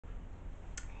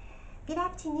Good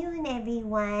afternoon,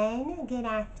 everyone. Good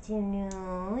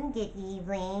afternoon, good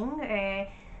evening, or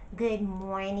good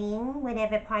morning,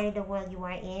 whatever part of the world you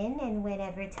are in and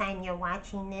whatever time you're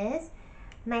watching this.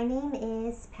 My name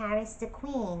is Paris the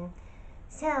Queen.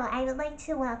 So I would like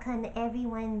to welcome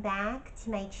everyone back to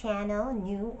my channel,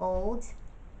 new, old,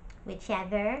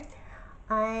 whichever.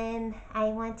 I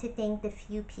want to thank the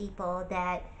few people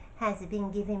that has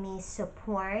been giving me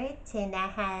support and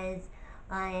that has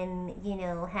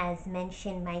has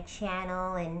mentioned my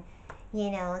channel and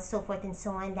so forth and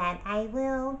so on, that I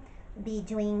will be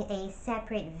doing a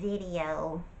separate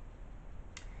video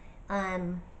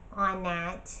on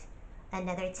that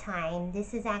another time.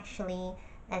 This is actually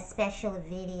a special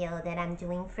video that I'm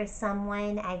doing for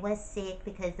someone. I was sick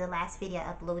because the last video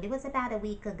I uploaded was about a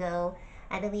week ago.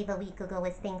 I believe a week ago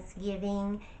was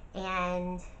Thanksgiving,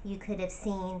 and you could have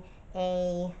seen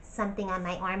something on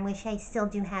my arm, which I still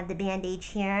do have the bandage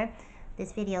here.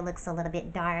 This video looks a little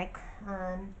bit dark.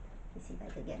 Let's see if I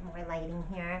could get more lighting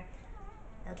here.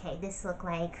 Okay, this looked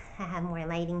like I have more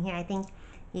lighting here. I think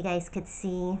you guys could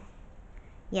see,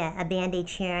 yeah, a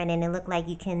bandage here, and then it looked like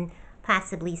you can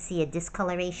possibly see a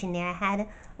discoloration there. I had a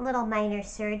little minor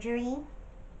surgery.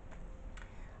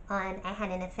 I had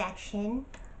an infection.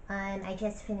 I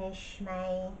just finished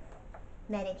my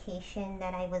medication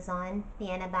that I was on, the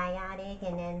antibiotic,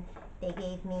 and then they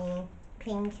gave me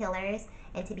painkillers.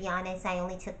 And to be honest, I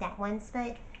only took that once,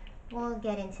 but we'll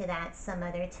get into that some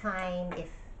other time if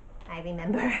I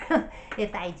remember.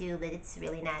 If I do, but it's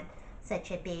really not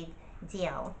such a big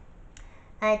deal.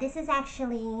 This is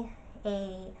actually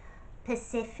a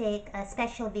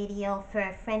special video for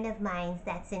a friend of mine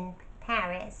that's in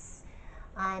Paris,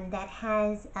 that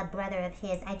has a brother of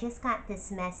his. I just got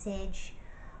this message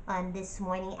this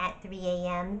morning at 3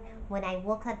 a.m. When I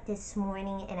woke up this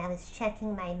morning and I was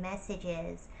checking my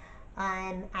messages,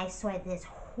 I saw this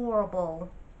horrible,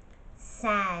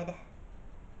 sad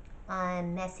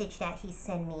message that he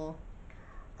sent me.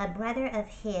 A brother of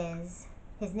his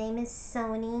name is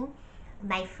SONY,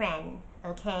 my friend,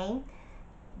 okay,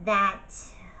 that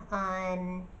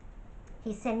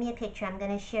he sent me a picture. I'm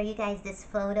going to share you guys this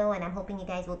photo, and I'm hoping you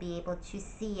guys will be able to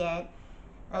see it,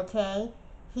 okay?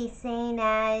 He's saying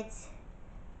that,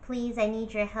 please, I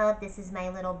need your help. This is my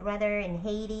little brother in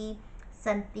Haiti.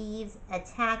 Some thieves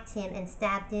attacked him and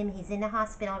stabbed him. He's in the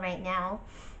hospital right now.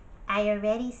 I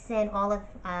already sent all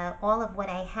of what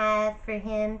I have for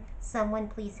him. Someone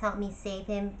please help me save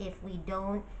him. If we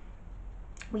don't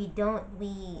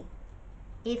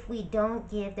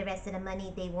give the rest of the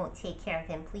money, they won't take care of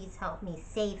him. Please help me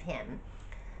save him.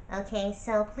 Okay,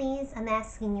 so please, I'm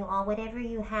asking you all, whatever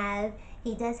you have.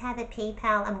 He does have a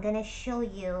PayPal. I'm gonna show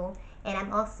you, and I'm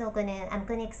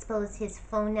gonna expose his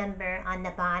phone number on the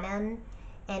bottom,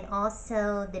 and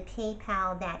also the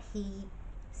PayPal that he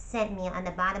sent me on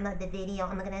the bottom of the video.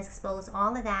 I'm gonna expose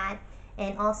all of that,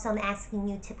 and also I'm asking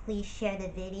you to please share the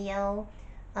video.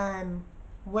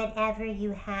 Whatever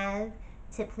you have,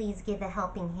 to please give a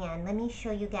helping hand. Let me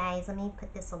show you guys. Let me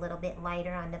put this a little bit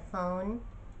lighter on the phone.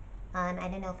 I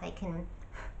don't know if I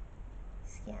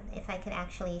can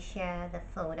actually share the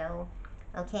photo.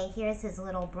 Okay, here's his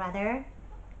little brother.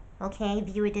 Okay,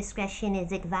 viewer discretion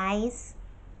is advised.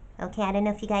 Okay, I don't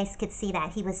know if you guys could see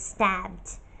that. He was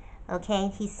stabbed. Okay,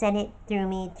 he sent it through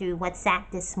me through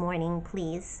WhatsApp this morning,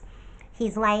 please.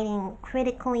 He's in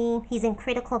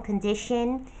critical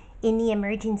condition in the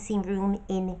emergency room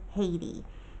in Haiti.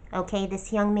 Okay,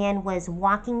 this young man was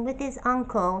walking with his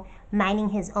uncle, minding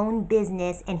his own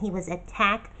business, and he was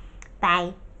attacked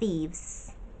by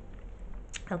thieves.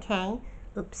 Okay,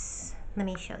 oops, let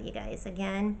me show you guys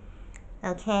again.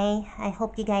 Okay, I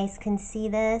hope you guys can see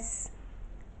this.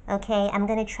 Okay, I'm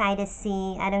gonna try to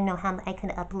see, I don't know how I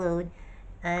can upload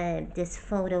this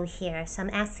photo here, so I'm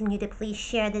asking you to please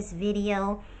share this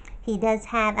video. He does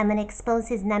have, I'm gonna expose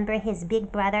his number. His big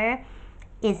brother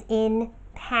is in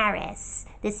Paris.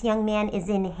 This young man is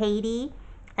in Haiti.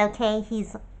 Okay,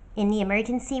 he's in the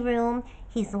emergency room.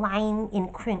 He's lying in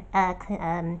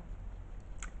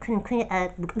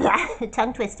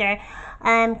tongue twister,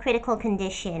 critical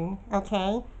condition.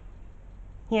 Okay,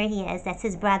 here he is. That's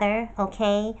his brother.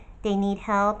 Okay, they need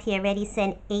help. He already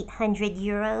sent 800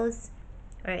 euros,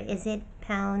 or is it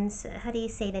pounds? How do you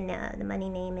say the money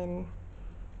name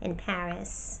in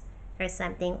Paris or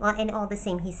something? Well, and all the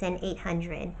same, he sent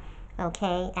 800.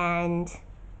 Okay, and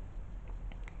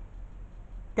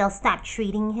they'll stop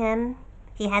treating him.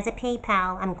 He has a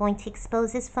PayPal. I'm going to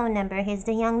expose his phone number. Here's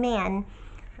the young man.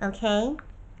 Okay,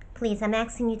 please, I'm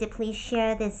asking you to please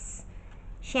share this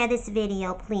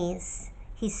video, please.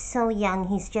 He's so young.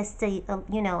 He's just a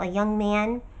young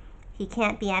man. He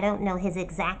can't be, I don't know his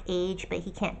exact age, but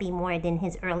he can't be more than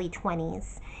his early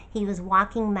 20s. He was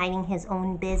walking, minding his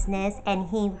own business, and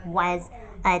he was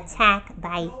attacked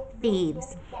by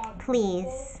thieves.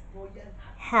 Please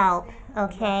help,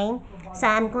 okay? So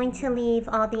I'm going to leave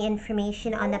all the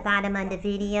information on the bottom of the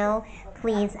video.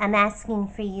 Please, I'm asking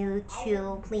for you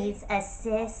to please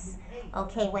assist,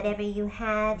 okay? Whatever you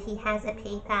have, he has a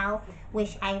PayPal,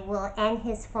 which I will, and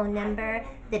his phone number.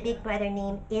 The big brother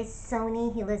name is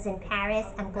Sony. He lives in Paris.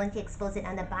 I'm going to expose it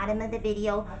on the bottom of the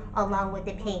video along with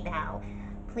the PayPal.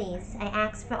 Please, I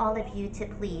ask for all of you to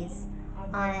please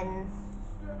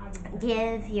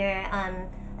give your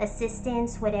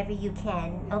assistance, whatever you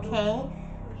can, okay?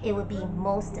 It would be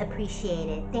most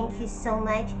appreciated. Thank you so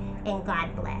much, and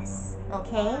God bless,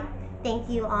 okay? Thank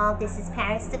you all. This is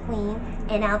Paris the Queen,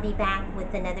 and I'll be back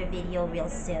with another video real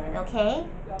soon, okay?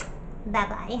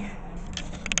 Bye-bye.